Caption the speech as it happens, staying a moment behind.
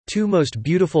2 Most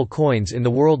Beautiful Coins in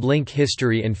the World: Link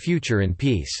History and Future and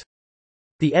Peace.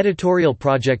 The editorial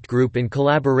project group, in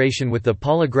collaboration with the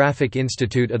Polygraphic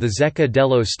Institute of the Zecca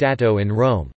dello Stato in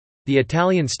Rome, the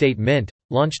Italian State Mint,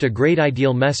 launched a great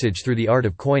ideal message through the art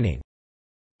of coining.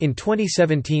 In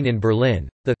 2017 in Berlin,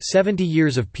 the 70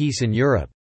 Years of Peace in Europe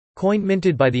coin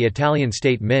minted by the Italian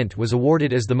State Mint was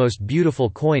awarded as the most beautiful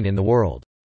coin in the world.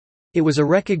 It was a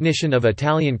recognition of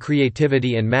Italian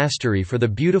creativity and mastery for the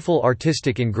beautiful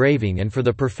artistic engraving and for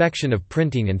the perfection of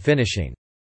printing and finishing.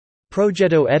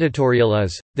 Progetto Editorial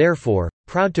is, therefore,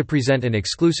 proud to present an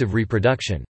exclusive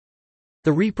reproduction.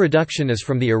 The reproduction is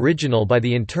from the original by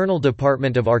the Internal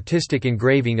Department of Artistic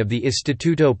Engraving of the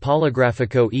Istituto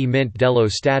Poligrafico e Mint dello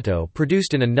Stato,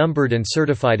 produced in a numbered and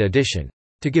certified edition,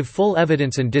 to give full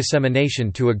evidence and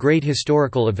dissemination to a great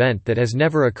historical event that has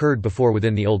never occurred before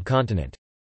within the old continent.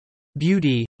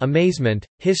 Beauty, amazement,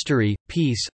 history,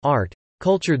 peace, art,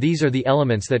 culture, these are the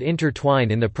elements that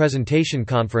intertwine in the presentation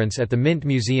conference at the Mint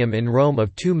Museum in Rome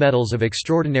of 2 medals of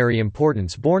extraordinary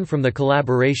importance born from the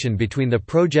collaboration between the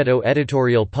Progetto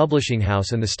Editorial Publishing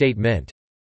House and the State Mint.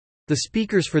 The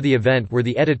speakers for the event were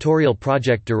the editorial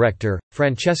project director,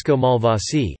 Francesco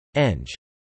Malvasi, Eng.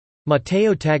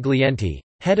 Matteo Taglienti,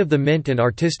 head of the Mint and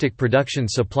artistic production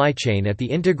supply chain at the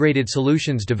Integrated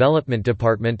Solutions Development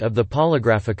Department of the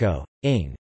Poligrafico,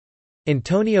 Ing.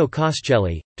 Antonio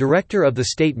Coscelli, director of the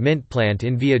State Mint plant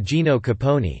in Via Gino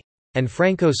Capponi, and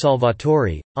Franco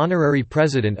Salvatori, honorary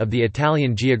president of the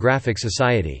Italian Geographic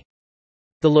Society.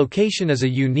 The location is a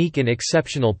unique and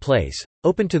exceptional place,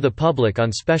 open to the public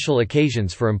on special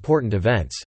occasions for important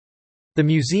events. The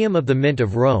Museum of the Mint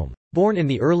of Rome, born in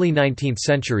the early 19th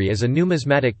century as a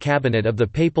numismatic cabinet of the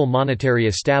papal monetary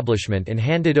establishment and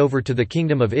handed over to the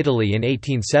Kingdom of Italy in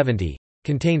 1870,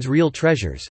 contains real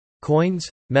treasures: coins,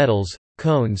 medals,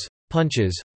 cones,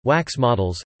 punches, wax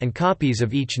models, and copies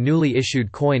of each newly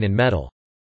issued coin and medal.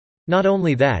 Not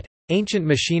only that, ancient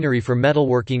machinery for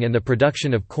metalworking and the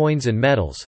production of coins and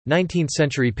medals,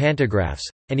 19th-century pantographs,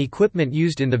 and equipment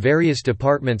used in the various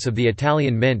departments of the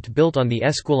Italian Mint built on the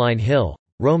Esquiline Hill,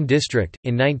 Rome district,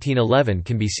 in 1911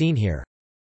 can be seen here.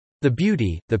 The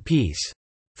beauty, the peace.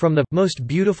 From the most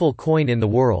beautiful coin in the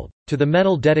world, to the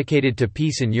medal dedicated to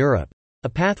peace in Europe, a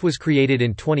path was created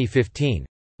in 2015,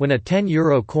 when a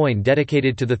 €10 coin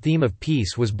dedicated to the theme of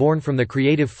peace was born from the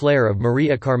creative flair of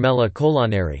Maria Carmela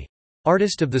Collaneri,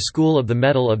 artist of the School of the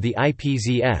Medal of the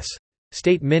IPZS,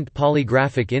 State Mint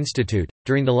Polygraphic Institute,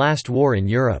 during the last war in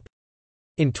Europe.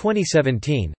 In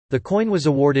 2017, the coin was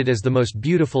awarded as the most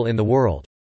beautiful in the world,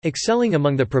 excelling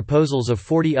among the proposals of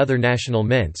 40 other national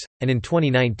mints, and in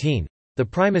 2019, the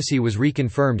primacy was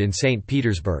reconfirmed in St.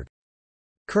 Petersburg.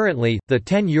 Currently, the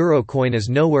 €10 coin is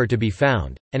nowhere to be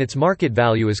found, and its market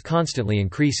value is constantly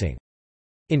increasing.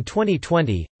 In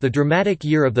 2020, the dramatic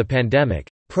year of the pandemic,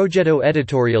 Progetto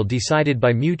Editorial decided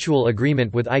by mutual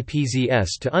agreement with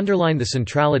IPZS to underline the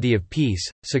centrality of peace,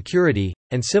 security,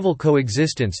 and civil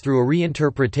coexistence through a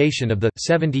reinterpretation of the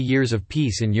 70 Years of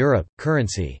Peace in Europe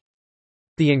currency.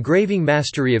 The engraving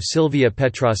mastery of Silvia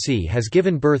Petrassi has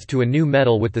given birth to a new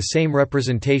medal with the same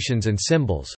representations and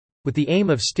symbols, with the aim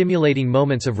of stimulating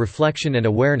moments of reflection and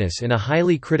awareness in a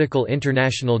highly critical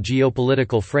international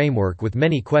geopolitical framework with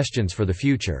many questions for the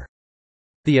future.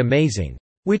 The amazing.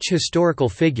 Which historical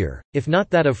figure, if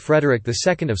not that of Frederick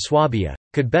II of Swabia,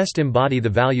 could best embody the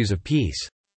values of peace?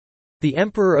 The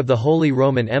Emperor of the Holy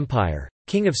Roman Empire,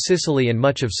 King of Sicily and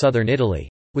much of southern Italy,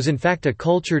 was in fact a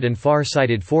cultured and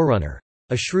far-sighted forerunner,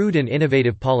 a shrewd and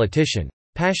innovative politician,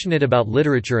 passionate about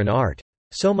literature and art,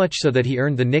 so much so that he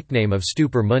earned the nickname of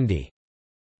Stupor Mundi.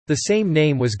 The same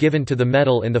name was given to the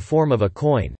medal in the form of a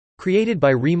coin, created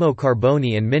by Remo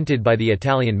Carboni and minted by the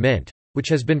Italian Mint, which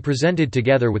has been presented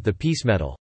together with the peace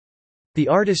medal. The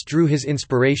artist drew his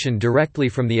inspiration directly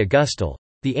from the Augustal,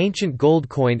 the ancient gold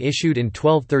coin issued in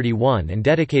 1231 and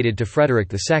dedicated to Frederick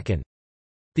II.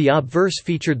 The obverse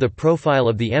featured the profile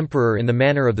of the emperor in the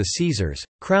manner of the Caesars,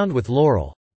 crowned with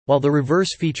laurel, while the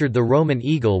reverse featured the Roman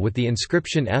eagle with the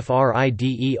inscription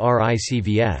Fridericvs.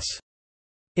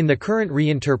 In the current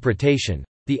reinterpretation,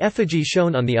 the effigy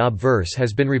shown on the obverse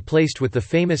has been replaced with the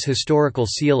famous historical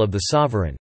seal of the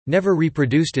sovereign, never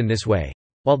reproduced in this way,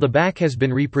 while the back has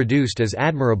been reproduced as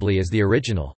admirably as the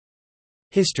original.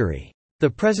 History. The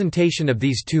presentation of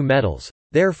these 2 medals,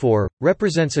 therefore,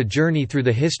 represents a journey through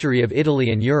the history of Italy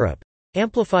and Europe,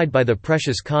 amplified by the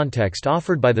precious context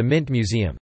offered by the Mint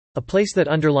Museum, a place that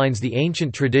underlines the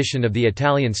ancient tradition of the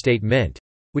Italian State Mint,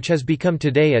 which has become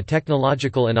today a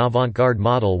technological and avant-garde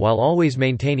model while always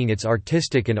maintaining its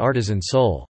artistic and artisan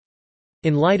soul.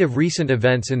 In light of recent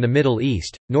events in the Middle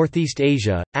East, Northeast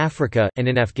Asia, Africa, and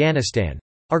in Afghanistan,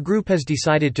 Our group has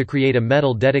decided to create a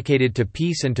medal dedicated to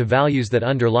peace and to values that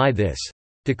underlie this,"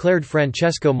 declared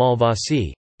Francesco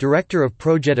Malvasi, director of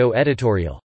Progetto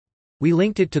Editorial. We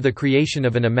linked it to the creation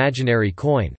of an imaginary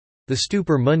coin, the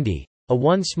Stupor Mundi, a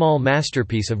one small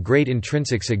masterpiece of great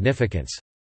intrinsic significance.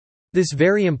 This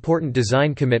very important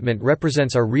design commitment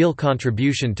represents our real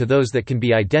contribution to those that can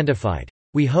be identified,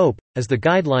 we hope, as the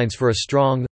guidelines for a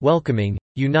strong, welcoming,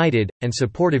 united, and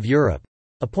supportive Europe,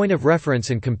 a point of reference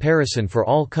and comparison for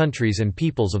all countries and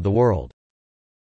peoples of the world.